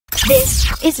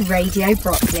This is Radio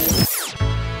Brockley.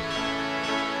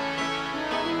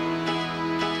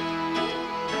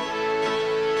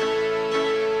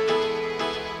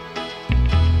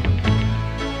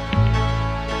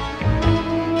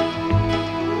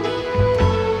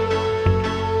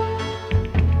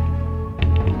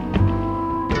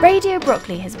 Radio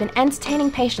Brockley has been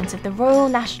entertaining patients of the Royal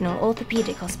National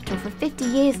Orthopaedic Hospital for 50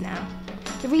 years now.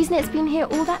 The reason it's been here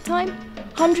all that time?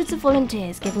 Hundreds of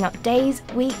volunteers giving up days,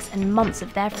 weeks and months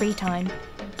of their free time.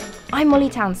 I'm Molly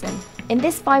Townsend. In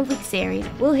this 5-week series,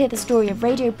 we'll hear the story of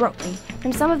Radio Brockley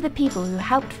from some of the people who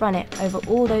helped run it over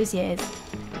all those years.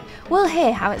 We'll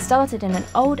hear how it started in an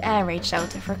old air raid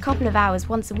shelter for a couple of hours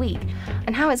once a week,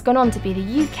 and how it's gone on to be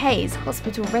the UK's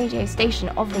hospital radio station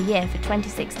of the year for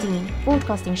 2016,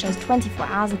 broadcasting shows 24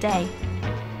 hours a day.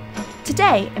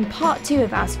 Today, in part 2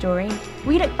 of our story,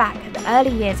 we look back at the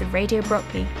early years of Radio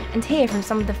Brockley and hear from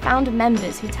some of the founder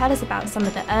members who tell us about some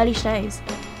of the early shows.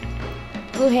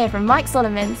 We'll hear from Mike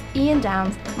Solomons, Ian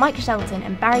Downs, Mike Shelton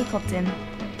and Barry Cobden.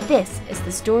 This is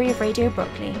the Story of Radio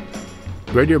Brockley.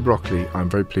 Radio Brockley, I'm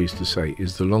very pleased to say,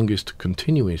 is the longest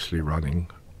continuously running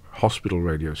hospital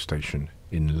radio station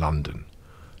in London.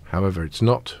 However, it's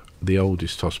not the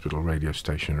oldest hospital radio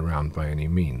station around by any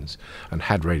means, and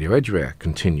had Radio Edgware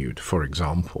continued, for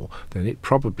example, then it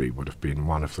probably would have been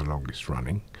one of the longest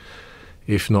running,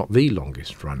 if not the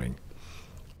longest running.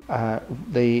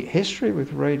 The history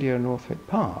with Radio Northwick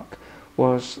Park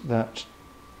was that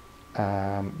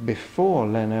before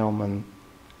Len Elman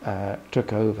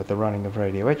took over the running of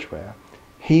Radio Edgware,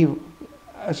 he,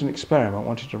 as an experiment,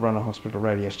 wanted to run a hospital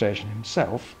radio station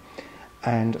himself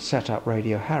and set up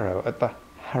Radio Harrow at the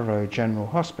Harrow General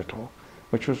Hospital,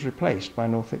 which was replaced by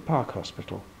Northwick Park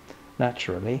Hospital.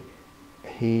 Naturally,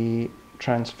 he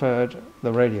transferred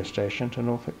the radio station to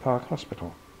Northwick Park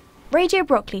Hospital. Radio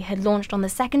Brockley had launched on the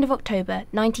 2nd of October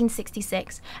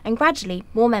 1966, and gradually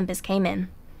more members came in.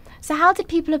 So how did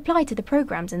people apply to the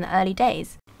programmes in the early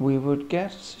days? We would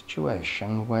get a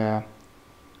situation where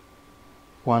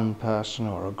one person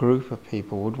or a group of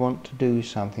people would want to do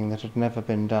something that had never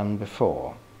been done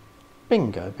before.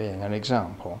 Bingo being an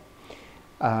example.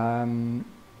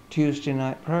 Tuesday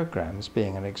night programmes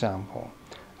being an example.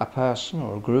 A person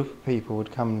or a group of people would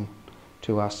come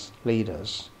to us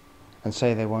leaders and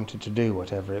say they wanted to do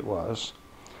whatever it was,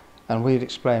 and we'd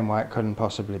explain why it couldn't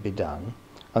possibly be done,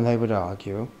 and they would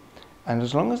argue, and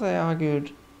as long as they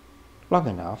argued long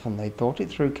enough and they thought it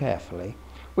through carefully,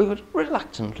 we would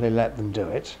reluctantly let them do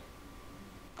it.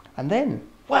 And then,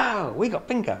 wow, we got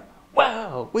bingo.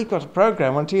 Wow, we've got a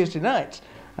programme on Tuesday nights,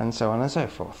 and so on and so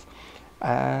forth.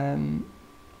 I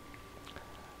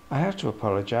have to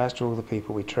apologise to all the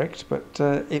people we tricked, but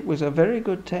it was a very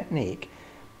good technique.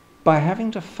 By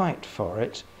having to fight for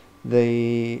it,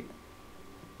 the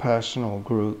person or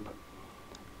group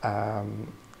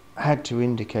had to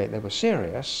indicate they were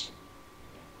serious,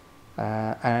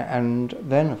 and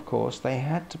then, of course, they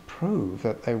had to prove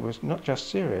that they were not just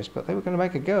serious, but they were going to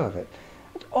make a go of it.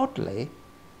 And oddly,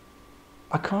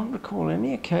 I can't recall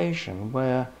any occasion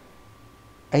where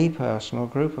a person or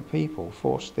group of people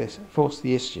forced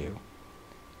the issue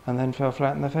and then fell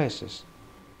flat in their faces.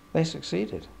 They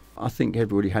succeeded. I think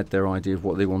everybody had their idea of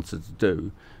what they wanted to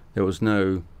do. There was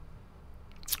no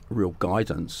real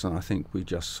guidance, and I think we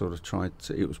just sort of tried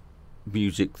to, it was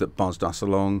music that buzzed us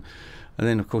along. And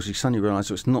then, of course, you suddenly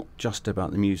realise it's not just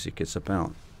about the music, it's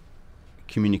about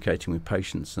communicating with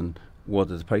patients and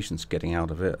what are the patients getting out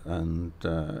of it. And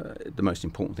the most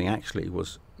important thing actually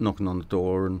was knocking on the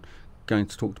door and going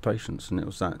to talk to patients, and it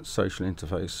was that social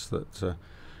interface that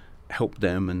helped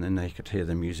them, and then they could hear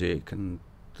the music, and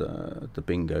the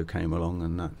bingo came along,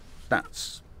 and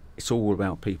it's all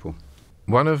about people.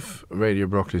 One of Radio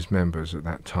Brockley's members at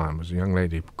that time was a young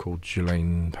lady called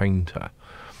Ghislaine Painter,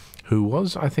 who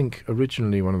was, I think,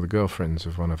 originally one of the girlfriends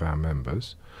of one of our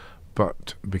members,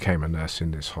 but became a nurse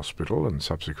in this hospital and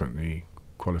subsequently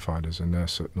qualified as a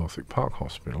nurse at Northwick Park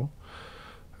Hospital,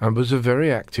 and was a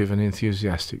very active and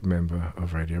enthusiastic member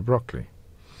of Radio Brockley.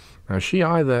 Now, she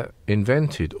either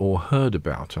invented or heard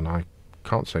about, and I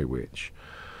can't say which,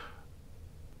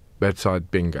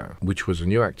 bedside bingo, which was a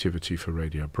new activity for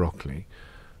Radio Brockley.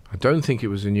 I don't think it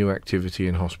was a new activity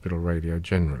in hospital radio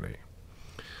generally.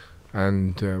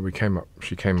 And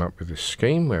she came up with this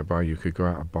scheme whereby you could go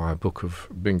out and buy a book of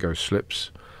bingo slips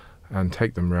and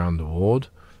take them round the ward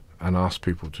and ask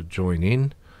people to join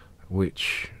in,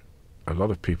 which a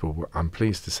lot of people, I'm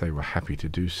pleased to say, were happy to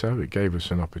do so. It gave us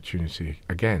an opportunity,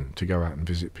 again, to go out and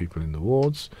visit people in the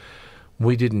wards.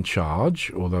 We didn't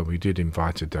charge, although we did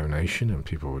invite a donation, and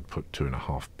people would put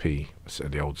 2.5p, so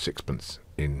the old sixpence,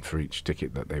 in for each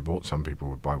ticket that they bought. Some people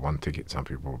would buy 1 ticket, some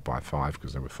people would buy 5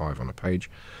 because there were 5 on a page.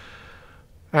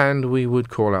 And we would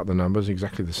call out the numbers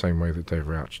exactly the same way that Dave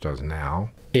Rauch does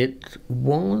now. It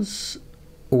was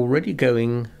already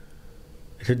going,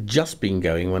 it had just been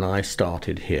going when I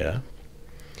started here.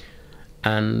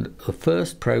 And the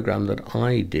first programme that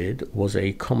I did was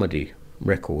a comedy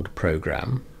record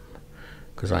programme,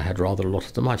 because I had rather a lot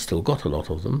of them. I've still got a lot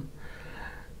of them,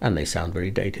 and they sound very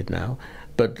dated now.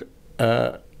 But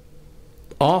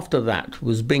after that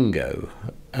was bingo,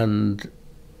 and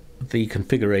the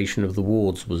configuration of the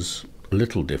wards was a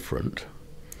little different.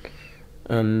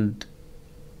 And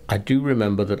I do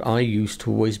remember that I used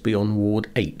to always be on Ward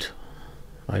 8.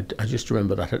 I just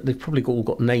remember that. They've probably all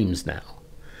got names now.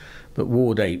 But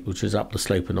Ward 8, which is up the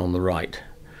slope and on the right.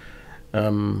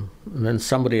 And then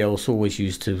somebody else always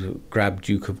used to grab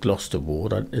Duke of Gloucester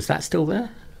Ward. Is that still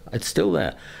there? It's still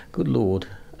there. Good Lord.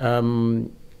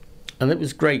 And it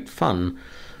was great fun.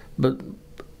 But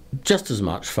just as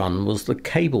much fun was the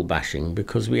cable bashing,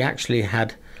 because we actually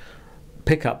had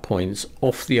pickup points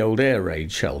off the old air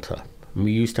raid shelter. And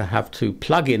we used to have to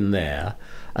plug in there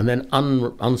and then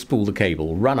unspool the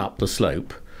cable, run up the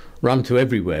slope, run to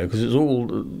everywhere, because it was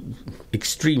all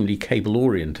extremely cable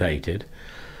orientated.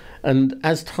 And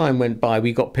as time went by,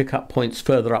 we got pickup points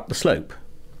further up the slope.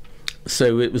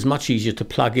 So it was much easier to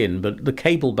plug in, but the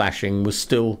cable bashing was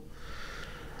still,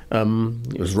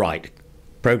 it was right.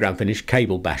 Programme finished,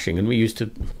 cable bashing, and we used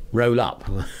to roll up.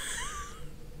 And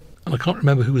I can't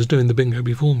remember who was doing the bingo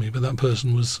before me, but that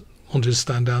person wanted to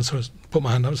stand down, so I put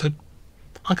my hand up and said,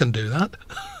 I can do that.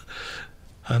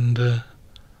 And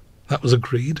that was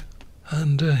agreed.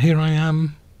 And here I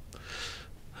am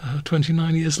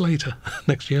 29 years later.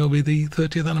 Next year will be the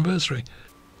 30th anniversary.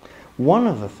 One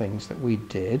of the things that we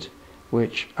did,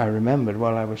 which I remembered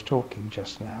while I was talking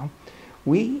just now,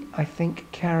 we, I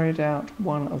think, carried out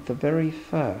one of the very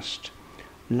first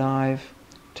live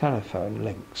telephone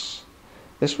links.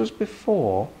 This was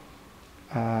before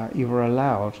you were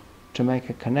allowed to make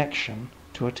a connection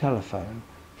to a telephone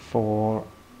for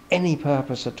any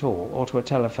purpose at all, or to a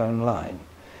telephone line.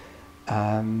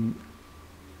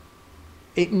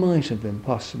 It might have been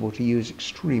possible to use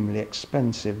extremely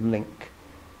expensive link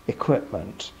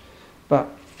equipment, but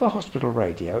for hospital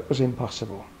radio it was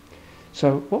impossible.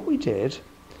 So what we did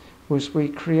was we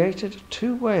created a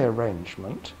two-way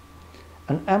arrangement,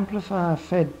 an amplifier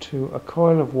fed to a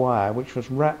coil of wire which was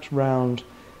wrapped round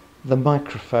the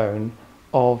microphone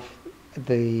of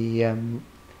the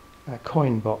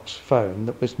coin box phone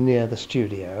that was near the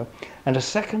studio, and a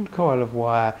second coil of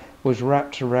wire was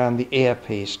wrapped around the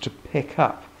earpiece to pick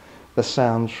up the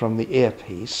sounds from the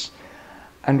earpiece.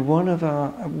 And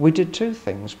we did two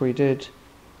things. We did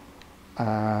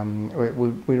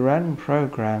we ran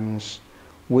programs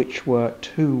which were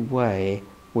two-way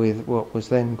with what was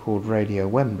then called Radio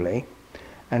Wembley,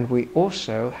 and we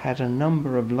also had a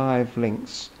number of live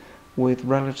links with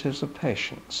relatives of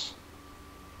patients.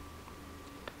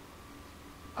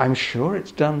 I'm sure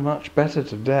it's done much better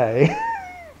today,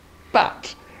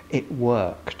 but it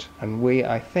worked, and we,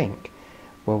 I think,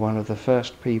 were one of the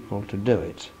first people to do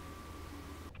it.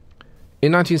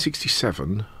 In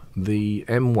 1967, the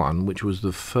M1, which was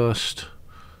the first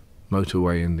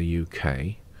motorway in the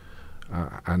UK,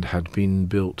 and had been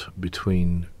built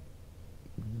between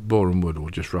Boreham Wood, or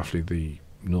just roughly the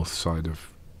north side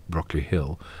of Brockley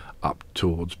Hill, up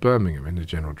towards Birmingham, in the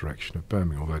general direction of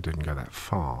Birmingham, although it didn't go that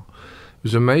far. It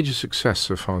was a major success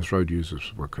so far as road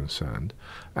users were concerned,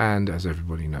 and as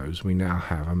everybody knows, we now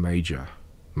have a major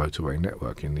motorway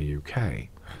network in the UK.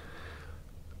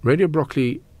 Radio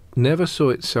Brockley never saw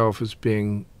itself as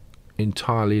being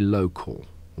entirely local,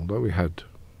 although we had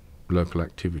local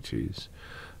activities.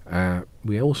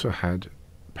 We also had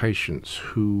patients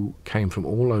who came from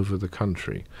all over the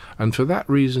country, and for that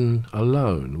reason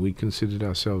alone we considered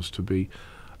ourselves to be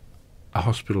a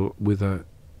hospital with a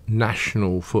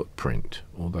national footprint,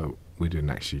 although we didn't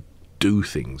actually do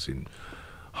things in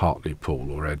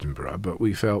Hartlepool or Edinburgh, but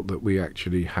we felt that we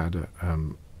actually had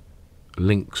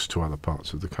links to other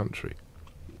parts of the country.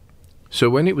 So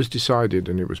when it was decided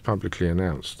and it was publicly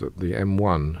announced that the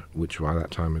M1, which by that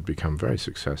time had become very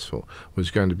successful,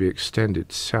 was going to be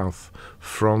extended south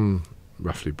from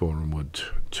roughly Boreham Wood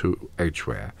to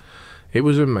Edgware, it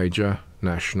was a major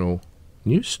national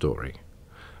news story.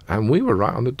 And we were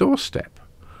right on the doorstep.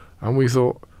 And we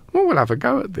thought, well, we'll have a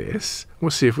go at this. We'll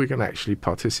see if we can actually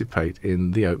participate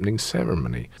in the opening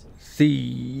ceremony.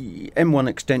 The M1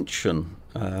 extension,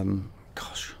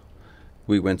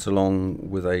 we went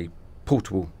along with a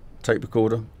portable tape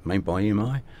recorder made by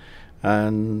EMI,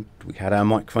 and we had our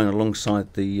microphone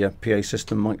alongside the PA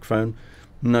system microphone.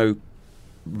 No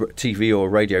TV or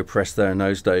radio press there in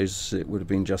those days. It would have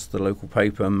been just the local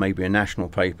paper, maybe a national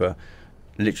paper,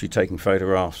 literally taking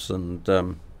photographs and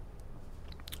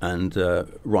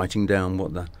writing down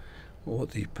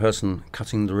what the person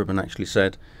cutting the ribbon actually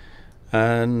said.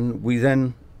 And we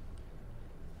then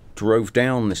drove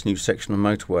down this new section of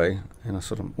motorway in a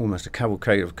sort of almost a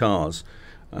cavalcade of cars,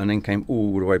 and then came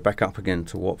all the way back up again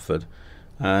to Watford.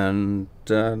 And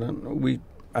we,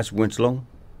 as we went along,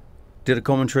 did a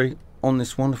commentary on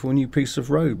this wonderful new piece of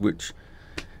road, which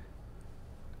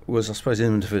was, I suppose,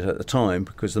 innovative at the time,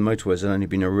 because the motorways had only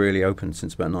been really open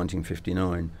since about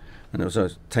 1959, and it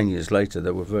was 10 years later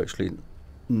there were virtually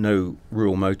no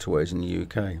real motorways in the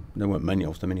UK. There weren't many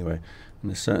of them anyway,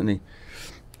 and they certainly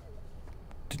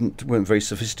weren't very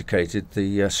sophisticated.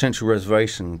 The central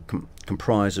reservation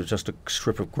comprised of just a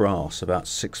strip of grass about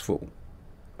 6 foot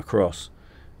across,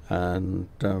 and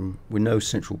with no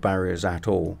central barriers at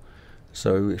all.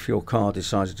 So if your car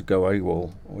decided to go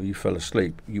AWOL or you fell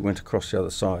asleep, you went across the other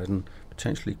side and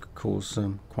potentially could cause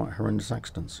quite horrendous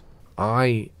accidents.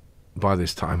 By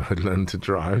this time, had learned to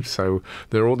drive, so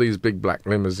there are all these big black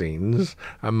limousines,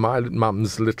 and my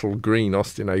mum's little green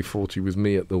Austin A40 with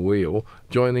me at the wheel,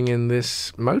 joining in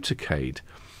this motorcade.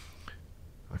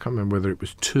 I can't remember whether it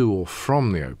was to or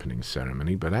from the opening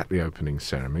ceremony, but at the opening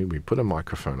ceremony, we put a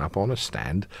microphone up on a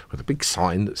stand with a big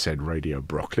sign that said Radio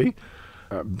Brockley,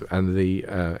 and the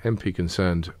MP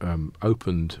concerned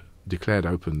declared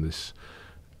open this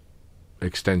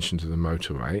extension to the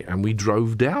motorway, and we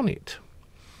drove down it.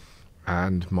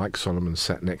 And Mike Solomon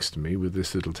sat next to me with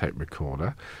this little tape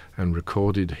recorder and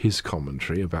recorded his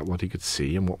commentary about what he could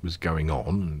see and what was going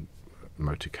on,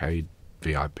 motorcade,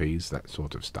 VIPs, that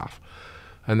sort of stuff.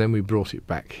 And then we brought it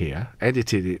back here,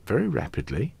 edited it very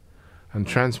rapidly, and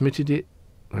transmitted it,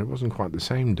 it wasn't quite the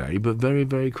same day, but very,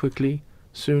 very quickly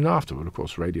soon after. Well, of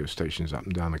course, radio stations up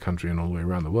and down the country and all the way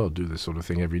around the world do this sort of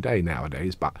thing every day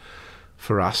nowadays, but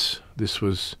for us, this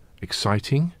was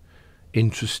exciting,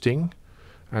 interesting,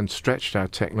 and stretched our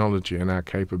technology and our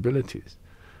capabilities.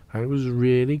 And it was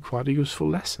really quite a useful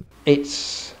lesson.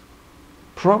 It's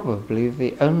probably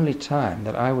the only time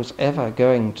that I was ever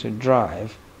going to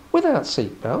drive without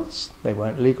seatbelts. They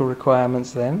weren't legal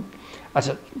requirements then. At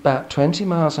about 20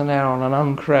 miles an hour on an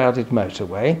uncrowded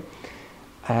motorway.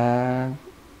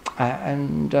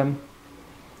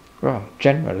 Well,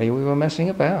 generally we were messing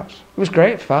about. It was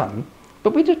great fun,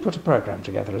 but we did put a programme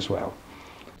together as well.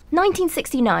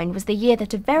 1969 was the year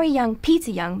that a very young Peter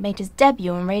Young made his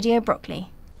debut on Radio Brockley.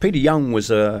 Peter Young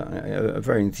was a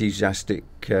very enthusiastic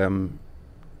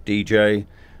DJ,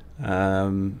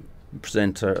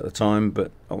 presenter at the time,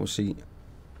 but obviously,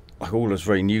 like all of us,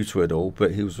 very new to it all,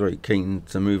 but he was very keen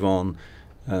to move on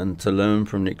and to learn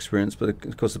from the experience. But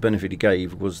of course the benefit he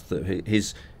gave was that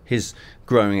his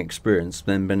growing experience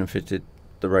then benefited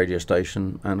the radio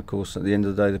station, and of course at the end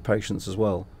of the day the patients as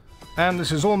well. And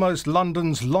this is almost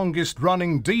London's longest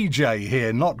running DJ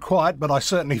here. Not quite, but I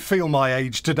certainly feel my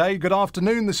age today. Good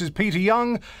afternoon, this is Peter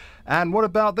Young. And what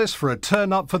about this for a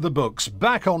turn up for the books?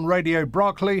 Back on Radio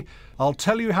Brockley, I'll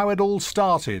tell you how it all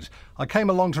started. I came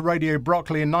along to Radio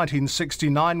Brockley in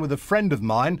 1969 with a friend of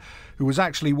mine who was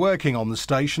actually working on the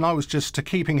station. I was just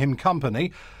keeping him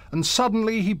company. And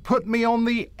suddenly he put me on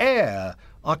the air.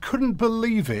 I couldn't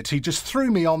believe it. He just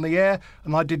threw me on the air,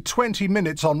 and I did 20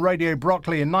 minutes on Radio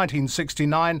Brockley in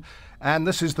 1969, and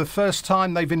this is the first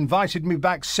time they've invited me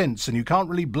back since, and you can't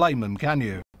really blame them, can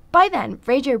you? By then,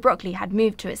 Radio Brockley had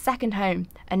moved to its second home,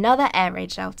 another air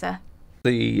raid shelter.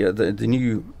 The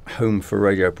new home for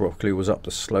Radio Brockley was up the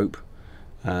slope,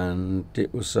 and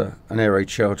it was an air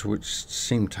raid shelter which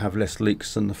seemed to have less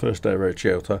leaks than the first air raid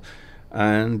shelter,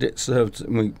 and it served...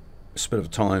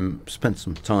 spent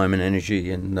some time and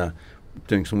energy in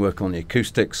doing some work on the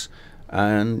acoustics,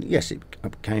 and yes, it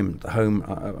became the home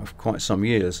of quite some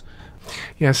years.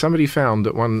 Yeah, somebody found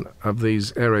that one of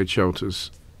these air raid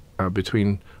shelters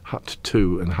between Hut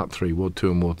 2 and Hut 3, Ward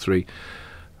 2 and Ward 3,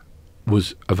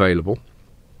 was available.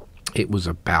 It was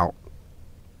about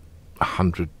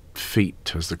 100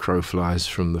 feet as the crow flies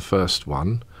from the first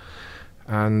one,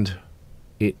 and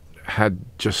it had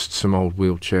just some old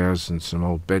wheelchairs and some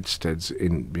old bedsteads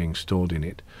being stored in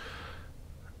it.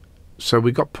 So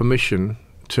we got permission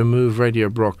to move Radio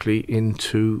Brockley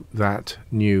into that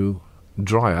new,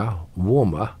 drier,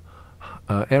 warmer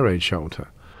air raid shelter.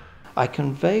 I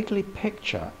can vaguely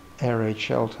picture air raid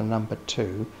shelter number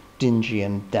 2, dingy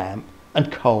and damp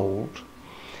and cold,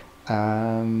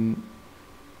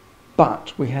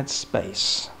 but we had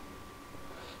space,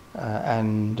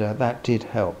 and that did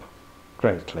help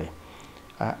greatly.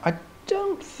 I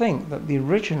don't think that the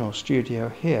original studio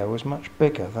here was much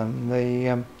bigger than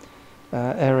the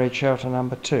air raid shelter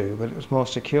number 2, but it was more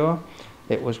secure,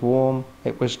 it was warm,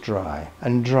 it was dry,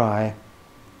 and dry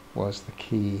was the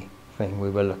key thing we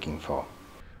were looking for.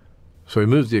 So we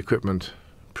moved the equipment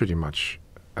pretty much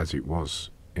as it was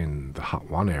in the Hut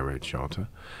 1 air raid shelter,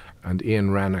 and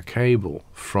Ian ran a cable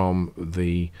from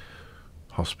the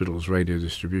hospital's radio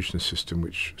distribution system,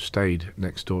 which stayed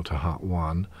next door to Hut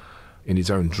 1, in its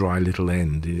own dry little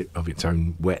end of its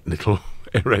own wet little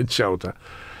air raid shelter.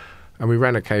 And we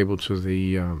ran a cable to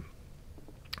the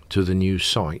new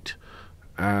site,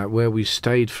 where we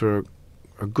stayed for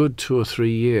a good 2 or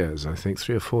 3 years, I think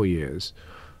 3 or 4 years.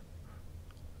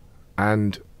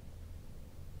 And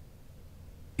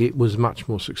it was much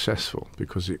more successful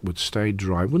because it would stay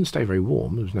dry. It wouldn't stay very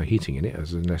warm. There was no heating in it,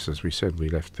 unless, as we said, we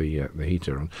left the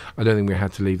heater on. I don't think we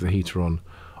had to leave the heater on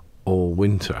all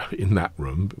winter in that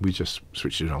room. We just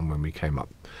switched it on when we came up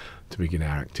to begin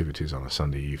our activities on a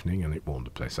Sunday evening, and it warmed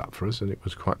the place up for us, and it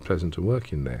was quite pleasant to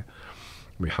work in there.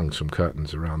 We hung some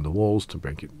curtains around the walls to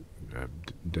make it...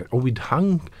 we'd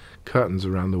hung curtains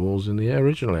around the walls in the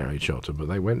original air raid shelter, but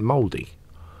they went mouldy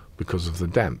because of the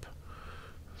damp.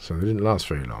 So they didn't last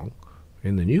very long.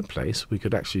 In the new place, we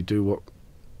could actually do what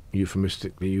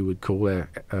euphemistically you would call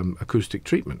acoustic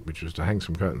treatment, which was to hang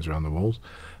some curtains around the walls,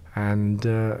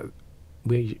 and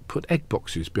we put egg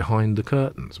boxes behind the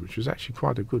curtains, which was actually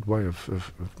quite a good way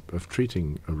of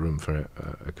treating a room for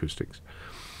acoustics.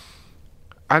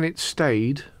 And it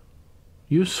stayed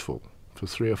useful for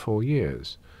 3 or 4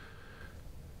 years.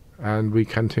 And we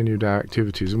continued our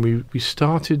activities, and we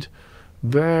started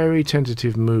very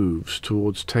tentative moves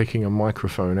towards taking a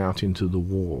microphone out into the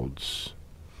wards.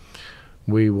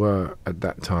 We were, at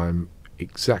that time,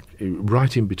 exactly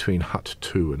right in between Hut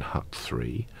 2 and Hut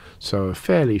 3, so a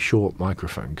fairly short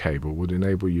microphone cable would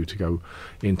enable you to go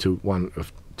into one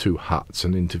of 2 huts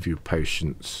and interview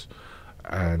patients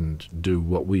and do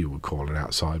what we would call an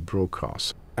outside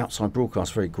broadcast. Outside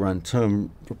broadcast, very grand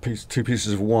term, 2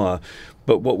 pieces of wire,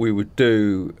 but what we would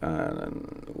do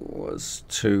was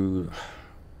to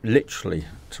literally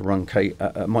to run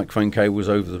microphone cables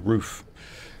over the roof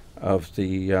of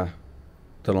the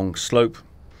long slope.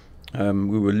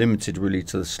 We were limited really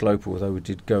to the slope, although we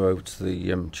did go over to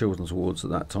the children's wards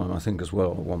at that time, I think, as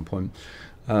well at one point.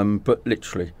 But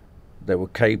literally, there were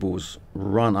cables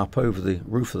run up over the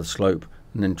roof of the slope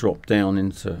and then drop down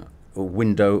into a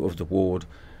window of the ward,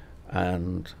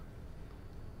 and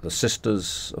the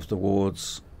sisters of the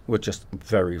wards were just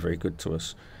very, very good to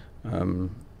us.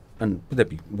 And there'd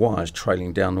be wires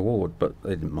trailing down the ward, but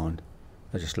they didn't mind.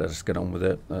 They just let us get on with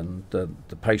it, and the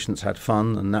patients had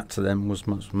fun, and that to them was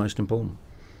most important.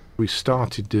 We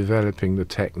started developing the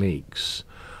techniques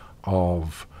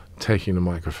of taking the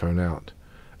microphone out,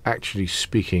 actually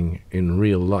speaking in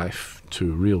real life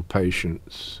to real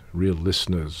patients, real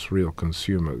listeners, real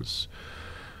consumers,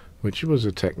 which was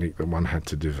a technique that one had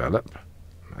to develop,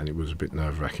 and it was a bit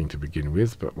nerve-wracking to begin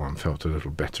with, but one felt a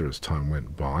little better as time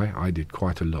went by. I did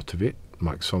quite a lot of it.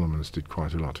 Mike Solomons did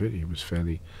quite a lot of it. He was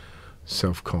fairly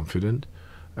self-confident,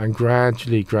 and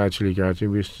gradually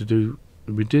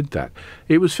we did that.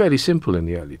 It was fairly simple in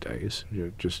the early days,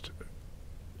 just,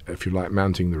 if you like,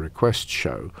 mounting the request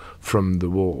show from the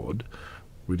ward.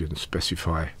 We didn't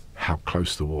specify how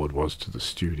close the ward was to the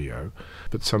studio,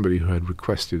 but somebody who had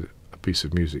requested a piece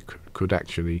of music could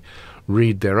actually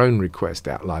read their own request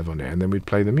out live on air, and then we'd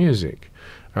play the music.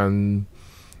 And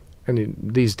in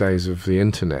these days of the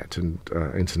internet and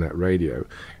internet radio,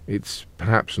 it's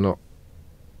perhaps not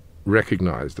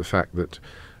recognise the fact that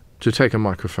to take a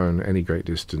microphone any great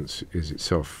distance is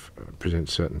itself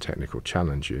presents certain technical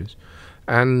challenges,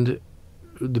 and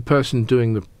the person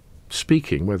doing the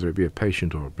speaking, whether it be a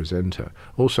patient or a presenter,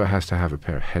 also has to have a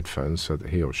pair of headphones so that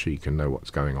he or she can know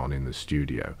what's going on in the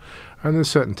studio. And there's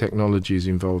certain technologies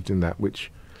involved in that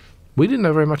which we didn't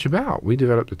know very much about. We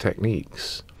developed the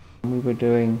techniques. We were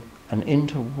doing an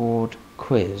inter-ward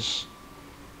quiz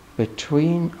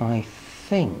between, I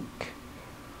think,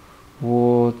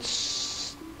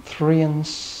 wards 3 and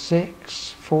 6,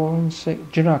 4 and 6.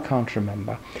 Do you know, I can't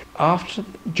remember.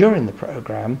 During the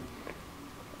programme,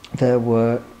 there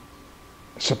were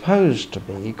supposed to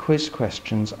be quiz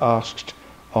questions asked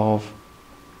of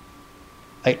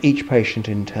each patient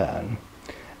in turn,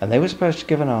 and they were supposed to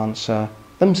give an answer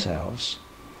themselves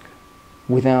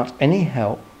without any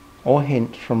help or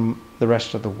hint from the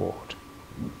rest of the ward.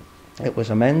 It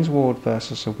was a men's ward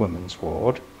versus a women's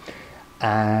ward,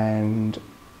 and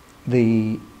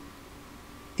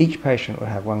each patient would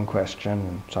have one question,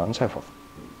 and so on and so forth.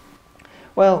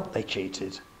 Well, they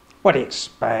cheated. What do you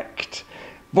expect?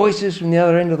 Voices from the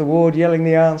other end of the ward yelling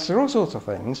the answer, all sorts of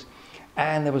things.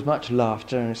 And there was much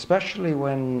laughter, and especially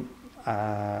when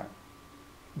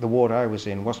the ward I was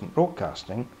in wasn't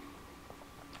broadcasting,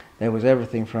 there was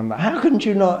everything from, how could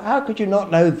you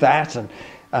not know that? And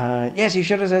yes, you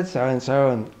should have said so and so,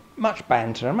 and much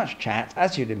banter and much chat,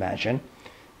 as you'd imagine.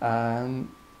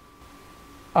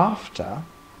 After,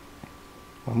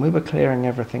 when we were clearing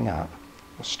everything up,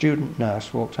 a student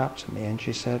nurse walked up to me and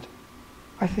she said,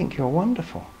 I think you're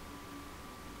wonderful.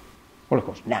 Well, of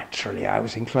course, naturally I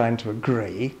was inclined to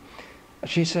agree.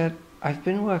 She said, I've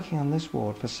been working on this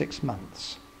ward for 6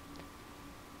 months.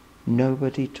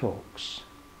 Nobody talks.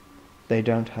 They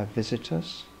don't have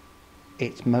visitors.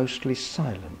 It's mostly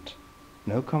silent.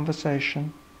 No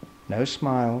conversation, no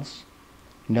smiles,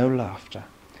 no laughter.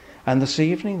 And this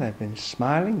evening they've been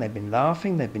smiling, they've been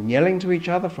laughing, they've been yelling to each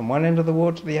other from one end of the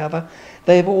ward to the other.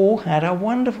 They've all had a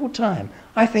wonderful time.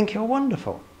 I think you're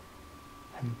wonderful.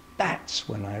 And that's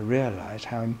when I realised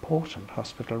how important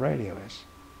hospital radio is.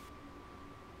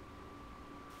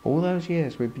 All those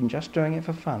years we've been just doing it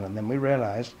for fun, and then we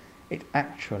realised it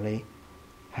actually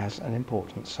has an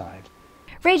important side.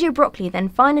 Radio Brockley then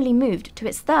finally moved to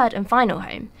its third and final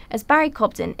home, as Barry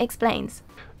Cobden explains.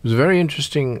 It was a very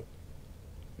interesting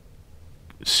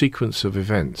sequence of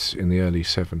events in the early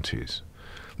 70s.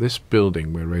 This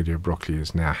building where Radio Brockley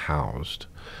is now housed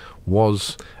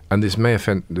was, and this may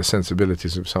offend the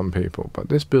sensibilities of some people, but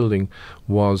this building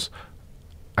was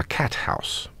a cat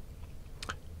house.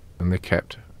 And they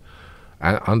kept,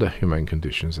 under humane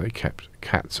conditions, they kept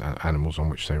cats and animals on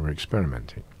which they were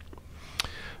experimenting.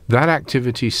 That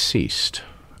activity ceased,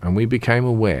 and we became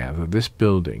aware that this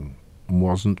building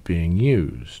wasn't being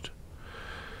used.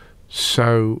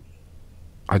 So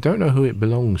I don't know who it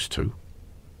belongs to.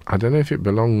 I don't know if it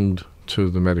belonged to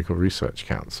the Medical Research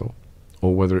Council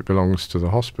or whether it belongs to the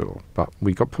hospital, but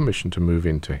we got permission to move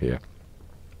into here.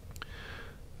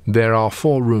 There are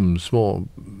 4 rooms, small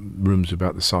rooms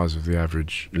about the size of the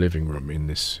average living room in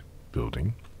this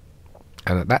building,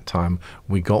 and at that time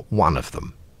we got one of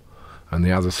them, and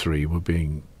the other 3 were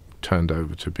being turned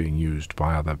over to being used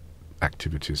by other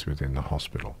activities within the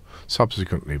hospital.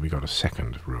 Subsequently we got a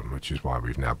second room, which is why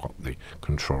we've now got the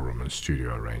control room and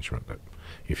studio arrangement that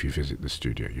if you visit the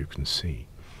studio you can see.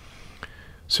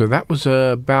 So that was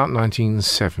about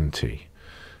 1970.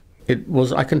 It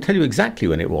was, I can tell you exactly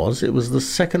when it was the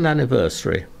 2nd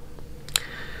anniversary,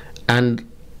 and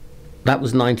that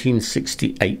was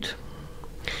 1968,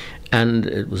 and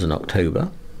it was in October.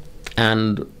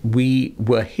 And we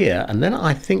were here, and then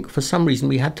I think for some reason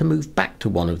we had to move back to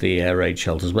one of the air raid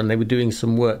shelters when they were doing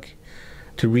some work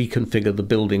to reconfigure the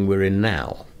building we're in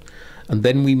now. And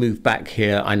then we moved back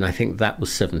here, and I think that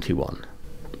was 71.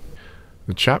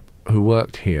 The chap who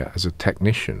worked here as a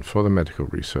technician for the Medical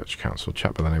Research Council, a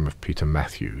chap by the name of Peter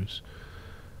Matthews,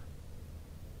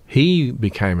 he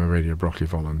became a Radio Brockley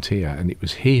volunteer, and it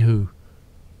was he who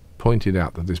pointed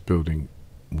out that this building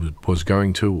was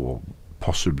going to, or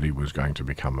possibly was going to,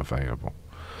 become available.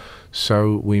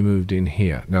 So we moved in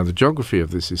here. Now the geography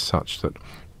of this is such that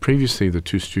previously the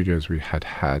 2 studios we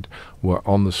had were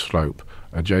on the slope,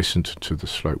 adjacent to the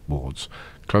slope boards,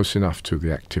 close enough to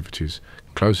the activities,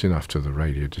 close enough to the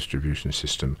radio distribution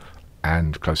system,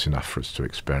 and close enough for us to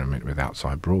experiment with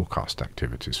outside broadcast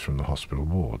activities from the hospital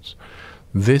wards.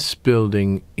 This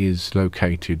building is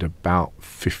located about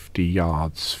 50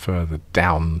 yards further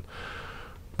down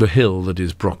the hill that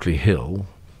is Brockley Hill,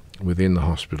 within the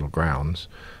hospital grounds,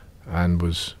 and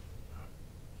was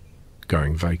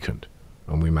going vacant.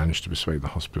 And we managed to persuade the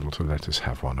hospital to let us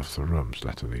have one of the rooms,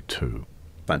 latterly 2.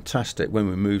 Fantastic. When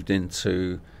we moved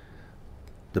into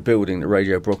the building that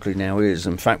Radio Brockley now is,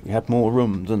 in fact, we had more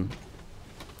room than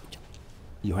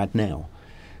you had now.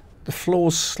 The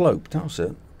floors sloped, that was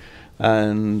it.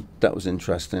 And that was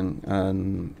interesting,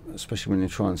 and especially when you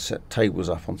try and set tables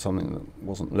up on something that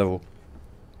wasn't level.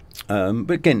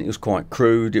 But again, it was quite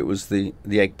crude. It was the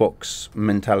egg box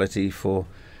mentality for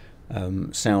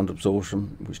sound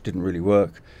absorption, which didn't really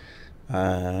work.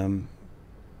 But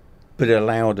it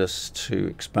allowed us to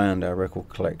expand our record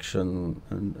collection,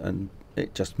 and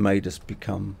it just made us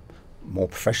become more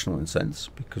professional in a sense,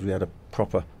 because we had a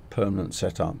proper permanent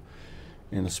setup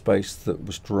in a space that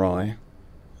was dry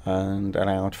and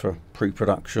allowed for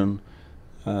pre-production,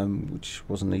 which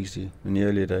wasn't easy in the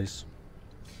earlier days.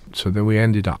 So then we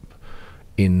ended up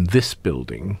in this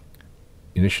building,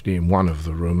 initially in one of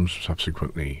the rooms,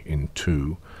 subsequently in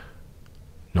 2.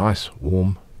 Nice,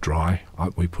 warm, dry.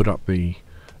 We put up the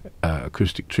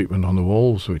acoustic treatment on the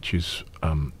walls, which is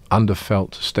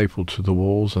underfelt, stapled to the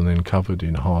walls and then covered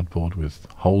in hardboard with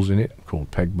holes in it,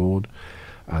 called pegboard,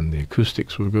 and the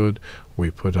acoustics were good. We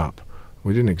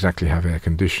didn't exactly have air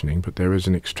conditioning, but there is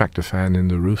an extractor fan in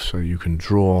the roof, so you can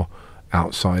draw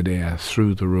outside air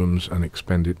through the rooms and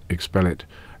expel it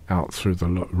out through the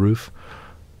roof.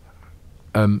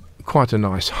 Quite a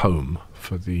nice home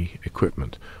for the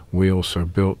equipment. We also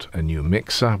built a new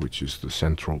mixer, which is the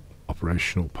central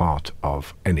operational part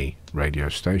of any radio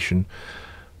station.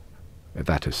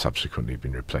 That has subsequently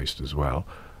been replaced as well.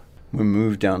 When we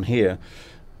moved down here,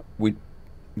 we'd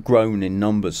grown in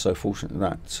numbers, so fortunately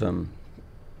that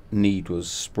need was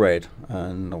spread,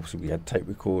 and obviously we had tape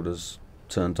recorders,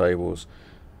 turntables,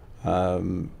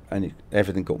 and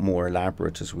everything got more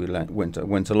elaborate as we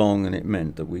went along, and it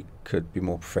meant that we could be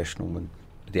more professional with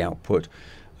the output.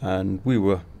 And we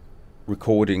were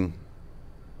recording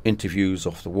interviews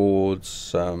off the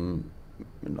wards,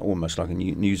 almost like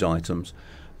news items.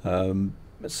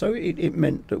 So it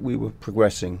meant that we were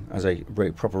progressing as a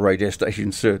very proper radio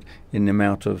station should in the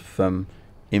amount of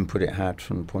input it had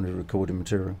from the point of recording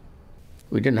material.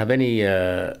 We didn't have any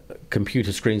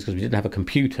computer screens because we didn't have a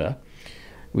computer.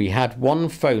 We had one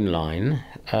phone line,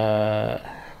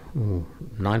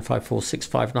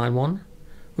 9546591.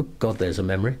 Oh God, there's a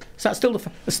memory. Is that still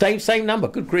the same number?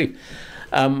 Good grief.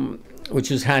 Which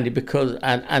was handy because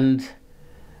and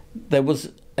there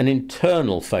was an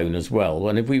internal phone as well.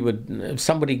 And if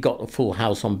somebody got a full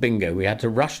house on bingo, we had to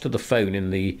rush to the phone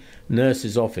in the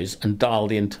nurse's office and dial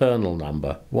the internal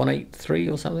number, 183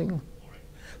 or something.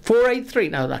 483.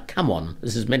 Now, come on,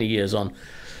 this is many years on.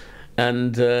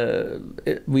 And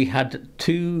we had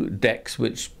 2 decks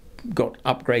which got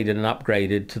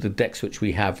upgraded to the decks which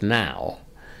we have now,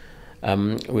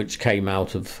 which came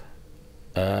out of,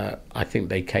 I think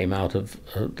they came out of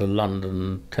the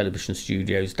London television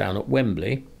studios down at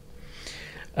Wembley.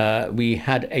 We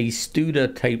had a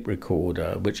Studer tape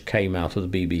recorder which came out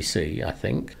of the BBC, I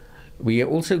think. We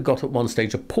also got at one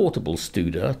stage a portable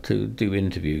Studer to do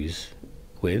interviews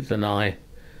with, and I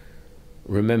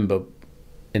remember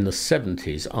in the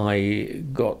 70s I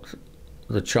got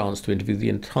the chance to interview the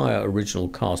entire original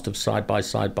cast of Side by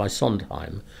Side by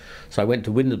Sondheim. So I went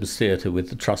to Wyndham's Theatre with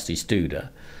the trusty Studer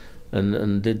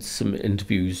and did some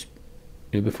interviews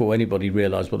before anybody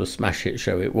realised what a smash hit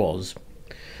show it was.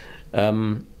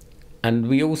 And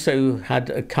we also had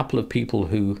a couple of people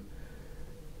who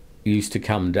used to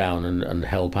come down and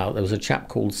help out. There was a chap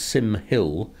called Sim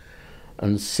Hill,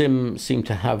 and Sim seemed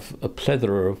to have a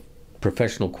plethora of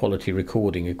professional quality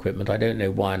recording equipment. I don't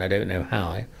know why and I don't know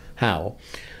how.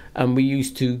 And we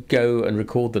used to go and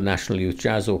record the National Youth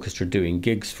Jazz Orchestra doing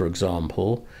gigs, for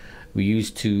example. We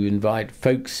used to invite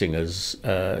folk singers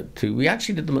we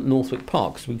actually did them at Northwick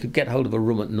Park, so we could get hold of a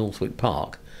room at Northwick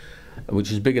Park,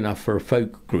 which is big enough for a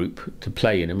folk group to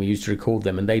play in, and we used to record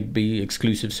them, and they'd be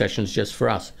exclusive sessions just for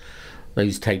us.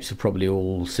 Those tapes have probably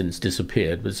all since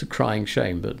disappeared, but it's a crying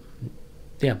shame. But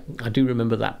yeah, I do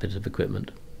remember that bit of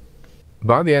equipment.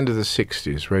 By the end of the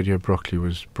 60s, Radio Brockley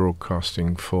was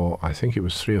broadcasting for, I think it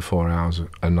was 3 or 4 hours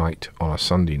a night on a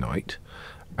Sunday night,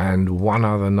 and one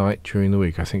other night during the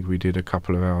week. I think we did a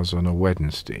couple of hours on a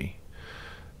Wednesday.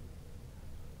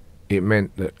 It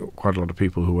meant that quite a lot of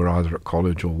people who were either at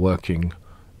college or working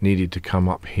needed to come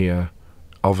up here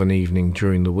of an evening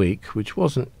during the week, which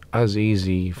wasn't as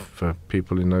easy for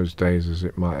people in those days as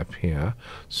it might appear.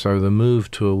 So the move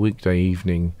to a weekday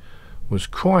evening was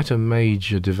quite a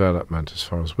major development as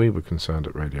far as we were concerned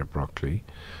at Radio Brockley.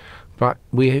 But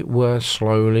we were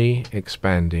slowly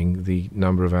expanding the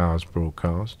number of hours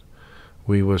broadcast.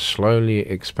 We were slowly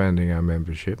expanding our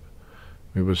membership.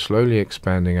 We were slowly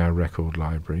expanding our record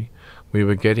library. We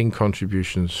were getting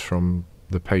contributions from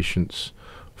the patients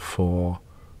for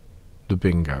the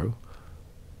bingo.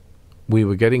 We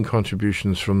were getting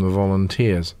contributions from the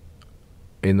volunteers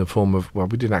in the form of, well,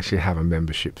 we didn't actually have a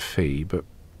membership fee, but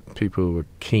people who were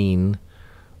keen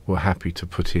were happy to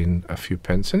put in a few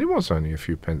pence, and it was only a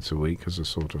few pence a week as a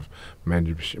sort of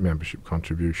membership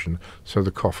contribution, so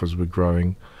the coffers were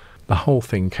growing. The whole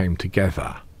thing came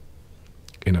together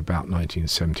in about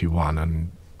 1971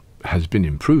 and has been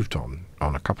improved on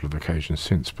a couple of occasions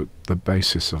since, but the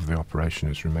basis of the operation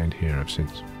has remained here ever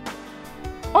since.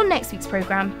 On next week's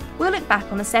programme, we'll look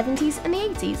back on the 70s and the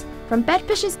 80s, from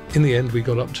Bedfordshire. In the end, we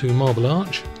got up to Marble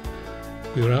Arch.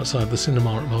 We were outside the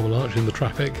cinema at Marble Arch in the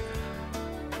traffic,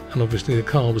 and obviously the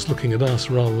car was looking at us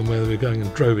rather than where we were going,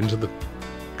 and drove into the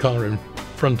car in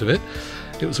front of it.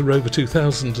 It was a Rover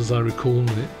 2000, as I recall, and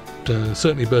it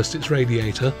certainly burst its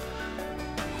radiator.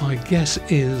 My guess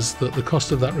is that the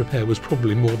cost of that repair was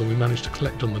probably more than we managed to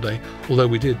collect on the day, although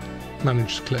we did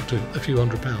manage to collect a few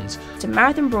 £100. To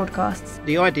Marathon Broadcasts.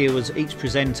 The idea was each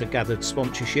presenter gathered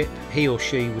sponsorship. He or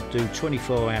she would do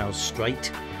 24 hours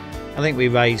straight. I think we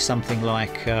raised something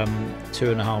like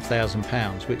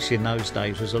 £2,500, which in those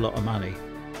days was a lot of money.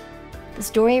 The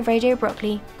Story of Radio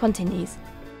Brockley continues.